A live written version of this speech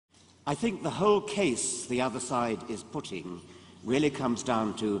I think the whole case the other side is putting really comes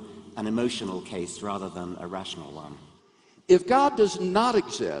down to an emotional case rather than a rational one. If God does not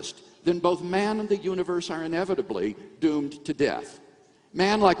exist, then both man and the universe are inevitably doomed to death.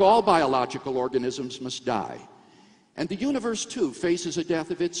 Man, like all biological organisms, must die. And the universe, too, faces a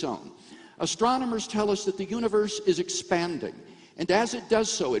death of its own. Astronomers tell us that the universe is expanding, and as it does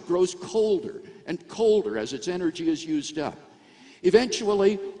so, it grows colder and colder as its energy is used up.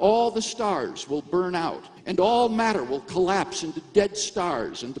 Eventually, all the stars will burn out, and all matter will collapse into dead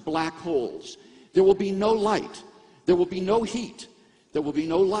stars and black holes. There will be no light, there will be no heat, there will be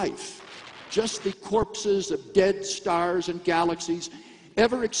no life, just the corpses of dead stars and galaxies,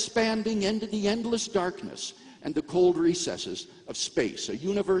 ever expanding into the endless darkness and the cold recesses of space, a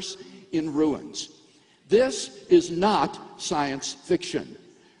universe in ruins. This is not science fiction.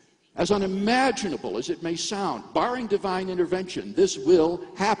 As unimaginable as it may sound, barring divine intervention, this will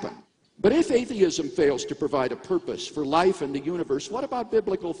happen. But if atheism fails to provide a purpose for life and the universe, what about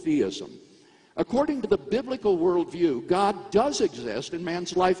biblical theism? According to the biblical worldview, God does exist and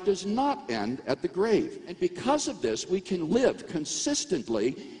man's life does not end at the grave. And because of this, we can live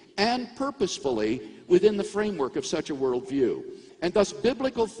consistently and purposefully within the framework of such a worldview. And thus,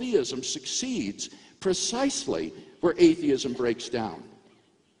 biblical theism succeeds precisely where atheism breaks down.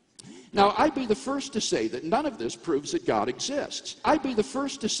 Now, I'd be the first to say that none of this proves that God exists. I'd be the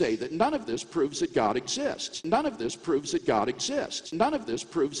first to say that none of this proves that God exists. None of this proves that God exists. None of this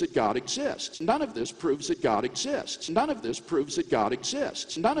proves that God exists. None of this proves that God exists. None of this proves that God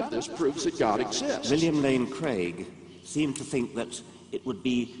exists. None of this proves that God exists. William Lane Craig seemed to think that it would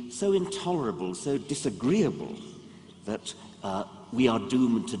be so intolerable, so disagreeable, that we are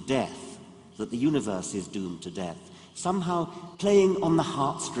doomed to death, that the universe is doomed to death. Somehow playing on the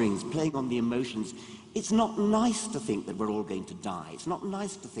heartstrings, playing on the emotions. It's not nice to think that we're all going to die. It's not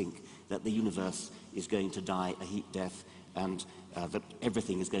nice to think that the universe is going to die a heat death and that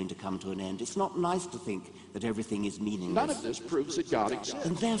everything is going to come to an end. It's not nice to think that everything is meaningless. None of this proves that God exists.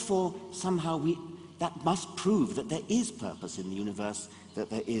 And therefore, somehow that must prove that there is purpose in the universe, that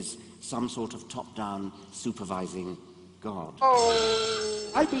there is some sort of top-down supervising God.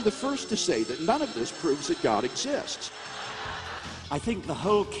 I'd be the first to say that none of this proves that God exists. I think the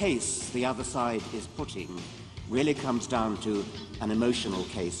whole case the other side is putting really comes down to an emotional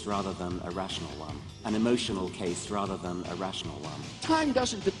case rather than a rational one. An emotional case rather than a rational one. Time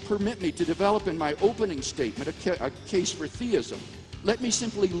doesn't permit me to develop in my opening statement a case for theism. Let me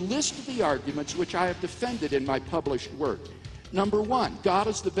simply list the arguments which I have defended in my published work. Number one, God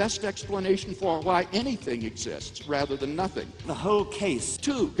is the best explanation for why anything exists rather than nothing. The whole case.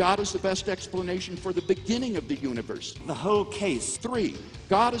 Two, God is the best explanation for the beginning of the universe. The whole case. Three,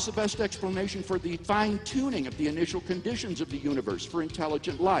 God is the best explanation for the fine-tuning of the initial conditions of the universe for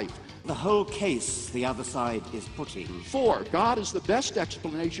intelligent life. The whole case the other side is putting. Four, God is the best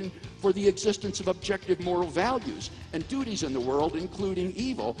explanation for the existence of objective moral values and duties in the world, including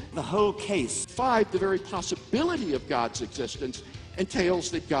evil. The whole case. Five, the very possibility of God's existence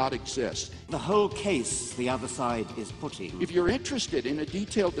entails that God exists. The whole case the other side is putting. If you're interested in a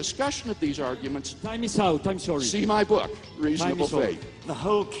detailed discussion of these arguments, time is out, I'm sorry. See my book, Reasonable Faith. The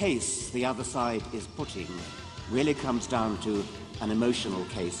whole case the other side is putting really comes down to an emotional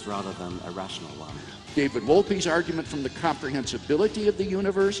case rather than a rational one. David Wolpe's argument from the comprehensibility of the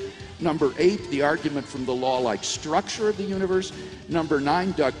universe. Number 8, the argument from the law-like structure of the universe. Number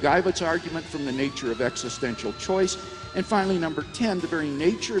 9, Doug Guyvet's argument from the nature of existential choice. And finally, number 10, the very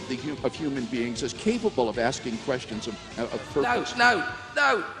nature of human beings is capable of asking questions of purpose. No,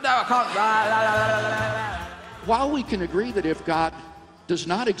 I can't. While we can agree that if God does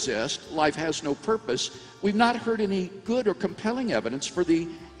not exist, life has no purpose, we've not heard any good or compelling evidence for the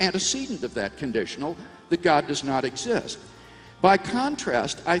antecedent of that conditional, that God does not exist. By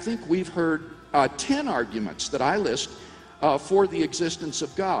contrast, I think we've heard 10 arguments that I list for the existence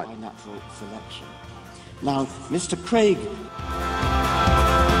of God. By natural selection. Now, Mr. Craig. It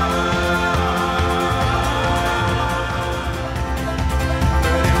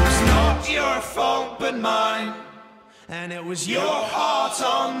was not your fault but mine, and it was your heart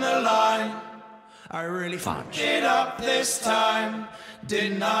on the line. I really fucked it up this time,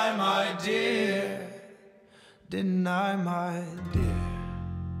 didn't I, my dear? Didn't I, my dear?